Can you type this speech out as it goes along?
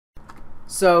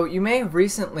So you may have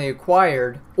recently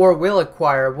acquired or will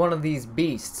acquire one of these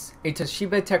beasts, a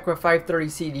Toshiba Tecra 530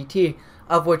 CDT,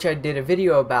 of which I did a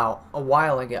video about a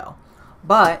while ago.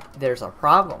 But there's a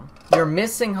problem. You're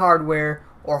missing hardware,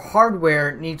 or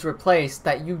hardware needs replaced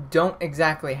that you don't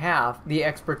exactly have the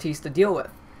expertise to deal with.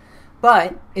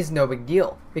 But it's no big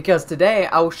deal, because today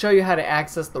I will show you how to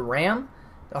access the RAM,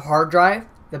 the hard drive,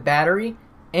 the battery,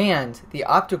 and the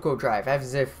optical drive,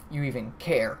 as if you even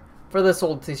care, for this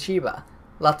old Toshiba.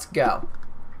 Let's go.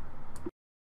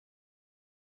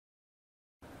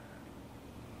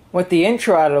 With the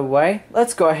intro out of the way,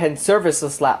 let's go ahead and service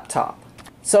this laptop.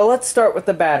 So let's start with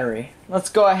the battery. Let's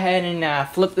go ahead and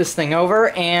flip this thing over,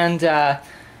 and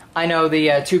I know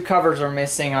the two covers are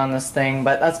missing on this thing,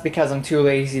 but that's because I'm too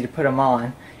lazy to put them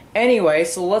on. Anyway,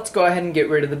 so let's go ahead and get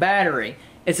rid of the battery.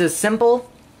 It's as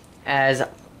simple as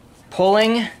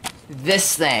pulling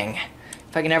this thing.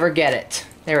 If I can ever get it.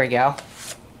 There we go.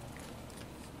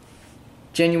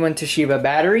 Genuine Toshiba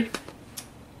battery.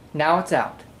 Now it's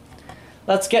out.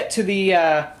 Let's get to the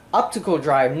optical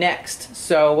drive next.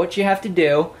 So what you have to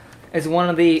do is one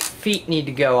of the feet need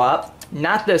to go up.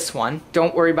 Not this one.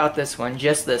 Don't worry about this one.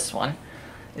 Just this one.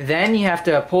 Then you have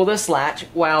to pull this latch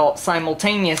while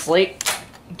simultaneously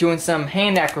doing some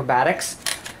hand acrobatics.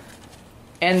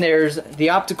 And there's the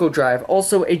optical drive,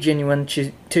 also a genuine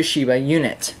Toshiba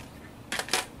unit.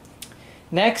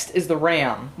 Next is the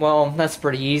RAM. Well, that's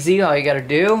pretty easy. All you gotta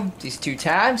do, these two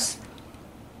tabs,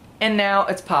 and now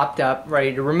it's popped up,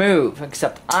 ready to remove,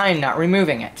 except I'm not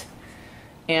removing it.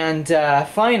 And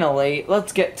finally,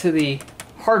 let's get to the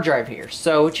hard drive here.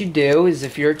 So what you do is,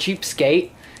 if you're a cheapskate,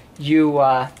 you,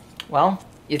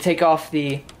 you take off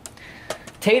the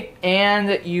tape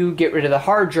and you get rid of the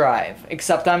hard drive,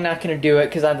 except I'm not gonna do it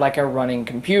because I'd like a running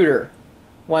computer.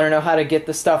 Want to know how to get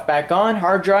the stuff back on?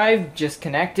 Hard drive, just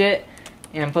connect it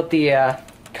and put the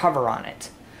cover on it.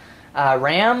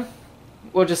 RAM,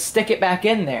 we'll just stick it back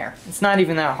in there. It's not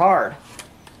even that hard.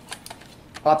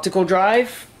 Optical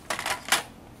drive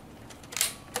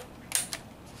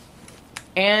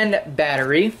and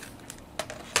battery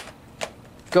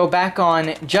go back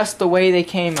on just the way they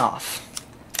came off.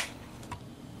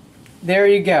 There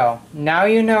you go. Now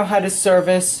you know how to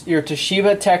service your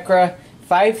Toshiba Tecra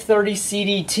 530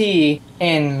 CDT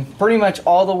in pretty much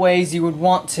all the ways you would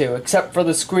want to, except for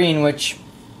the screen, which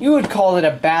you would call it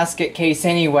a basket case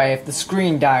anyway if the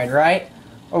screen died, right?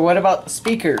 Or what about the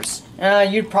speakers?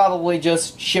 You'd probably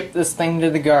just ship this thing to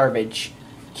the garbage.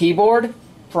 Keyboard?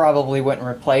 Probably wouldn't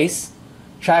replace.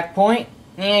 Track point?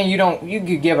 You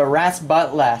could give a rat's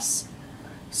butt less.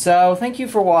 So thank you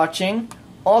for watching.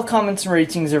 All comments and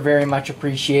ratings are very much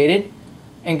appreciated.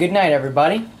 And good night,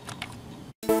 everybody.